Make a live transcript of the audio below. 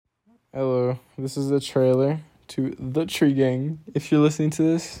Hello, this is the trailer to The Tree Gang. If you're listening to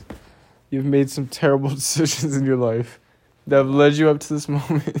this, you've made some terrible decisions in your life that have led you up to this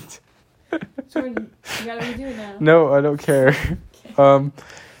moment. Jordan, you gotta redo it now. No, I don't care.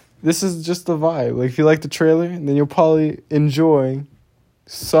 This is just the vibe. Like, if you like the trailer, then you'll probably enjoy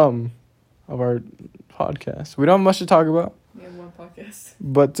some of our podcasts. We don't have much to talk about, We have one podcast.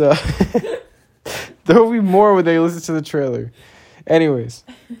 but there will be more when they listen to the trailer. Anyways,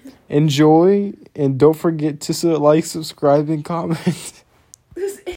 enjoy, and don't forget to like, subscribe, and comment.